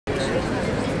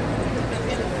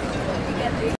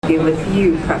Be with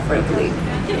you, preferably.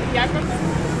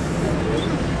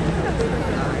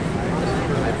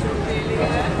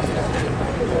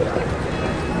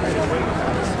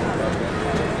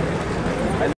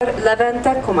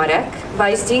 Levente Komarek,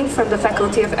 Vice Dean from the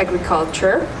Faculty of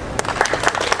Agriculture.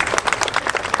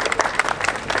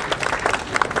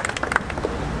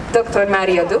 Dr.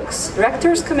 Mária Dux,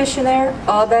 Rector's Commissioner,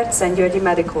 Albert Szent-Györgyi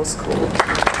Medical School.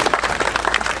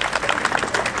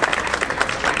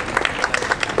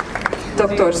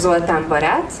 Dr. Zoltán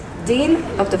Barát, Dean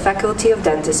of the Faculty of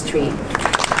Dentistry.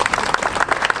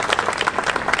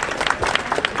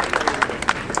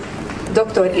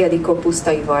 Dr. Ildikó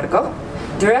Pusztai Varga,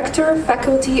 Director,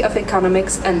 Faculty of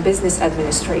Economics and Business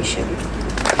Administration.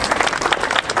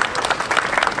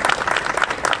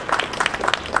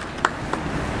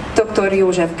 Dr.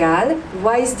 József Gál,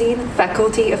 Vice Dean,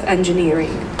 Faculty of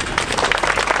Engineering.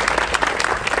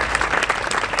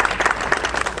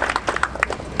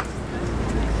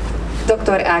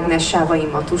 Dr. Ágnes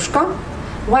Sávai Matuska,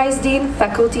 Vice Dean,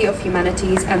 Faculty of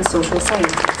Humanities and Social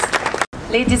Sciences.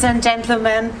 Ladies and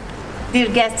gentlemen, dear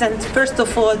guests, and first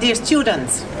of all, dear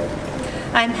students,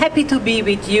 I'm happy to be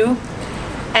with you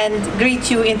and greet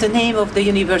you in the name of the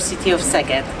University of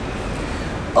Szeged.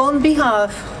 On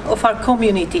behalf of our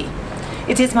community,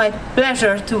 it is my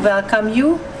pleasure to welcome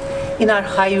you in our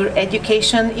higher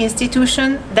education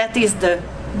institution that is the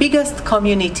biggest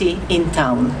community in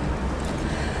town.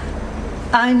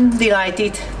 I'm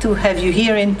delighted to have you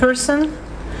here in person.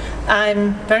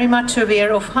 I'm very much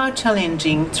aware of how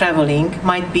challenging traveling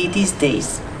might be these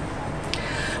days.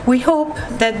 We hope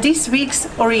that this week's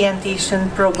orientation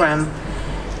program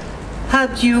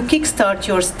helped you kickstart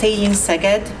your stay in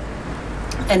Szeged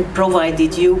and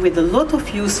provided you with a lot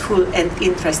of useful and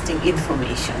interesting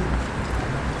information.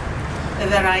 A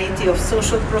variety of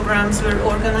social programs were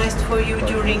organized for you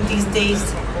during these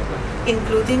days,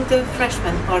 including the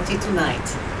freshman party tonight,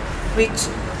 which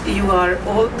you are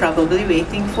all probably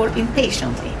waiting for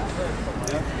impatiently.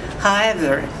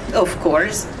 However, of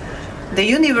course, the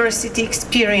university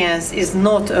experience is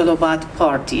not all about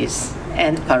parties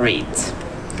and parades.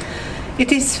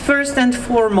 It is first and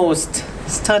foremost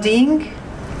studying,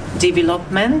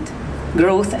 development,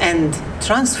 growth and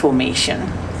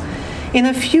transformation. In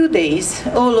a few days,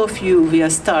 all of you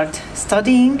will start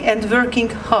studying and working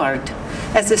hard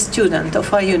as a student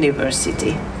of our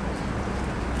university.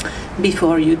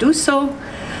 Before you do so,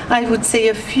 I would say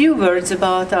a few words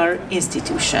about our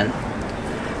institution.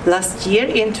 Last year,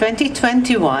 in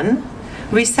 2021,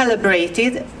 we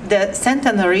celebrated the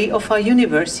centenary of our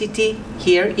university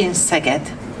here in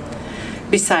Szeged.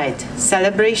 Besides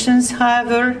celebrations,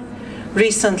 however,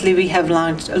 recently we have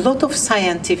launched a lot of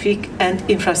scientific and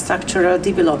infrastructural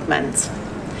developments.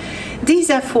 These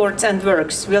efforts and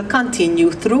works will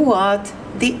continue throughout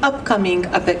the upcoming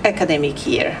academic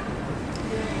year.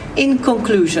 In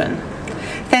conclusion,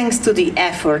 thanks to the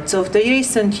efforts of the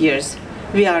recent years,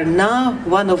 we are now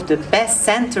one of the best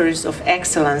centers of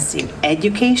excellence in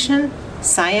education,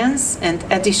 science, and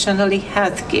additionally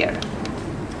healthcare.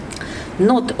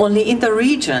 Not only in the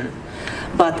region,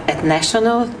 but at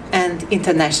national and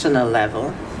international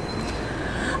level.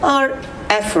 Our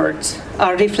efforts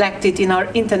are reflected in our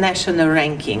international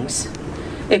rankings.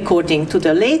 According to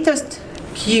the latest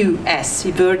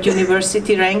QS World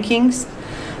University Rankings,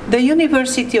 the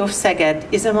University of Szeged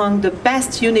is among the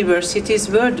best universities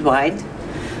worldwide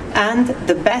and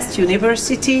the best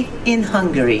university in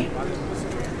Hungary.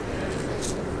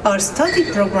 Our study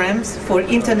programs for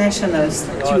international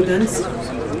students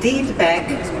date back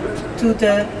to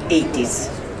the 80s.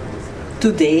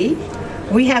 Today,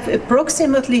 we have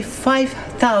approximately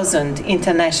 5,000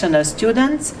 international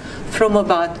students from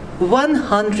about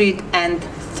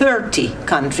 130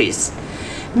 countries,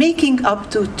 making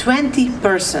up to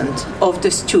 20% of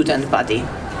the student body.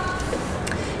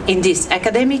 In this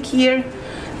academic year,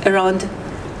 around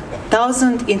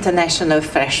 1,000 international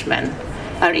freshmen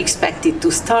are expected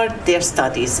to start their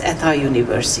studies at our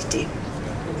university.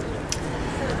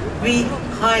 We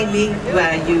highly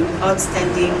value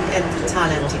outstanding and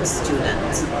talented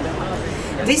students.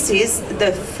 This is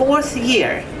the 4th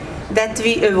year that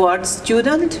we award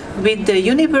students with the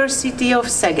University of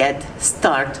Szeged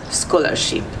START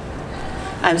Scholarship.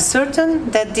 I'm certain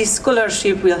that this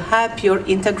scholarship will help your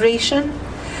integration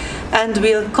and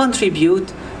will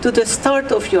contribute to the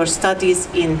start of your studies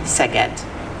in Szeged.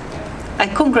 I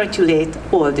congratulate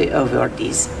all the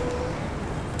awardees.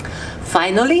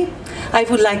 Finally, I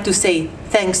would like to say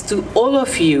thanks to all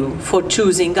of you for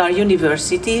choosing our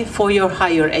university for your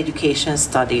higher education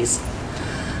studies.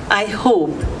 I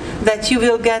hope that you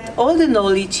will get all the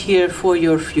knowledge here for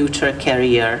your future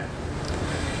career.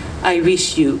 I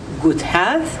wish you good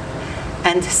health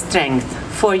and strength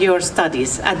for your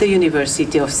studies at the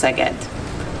University of Szeged.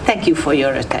 Thank you for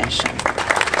your attention.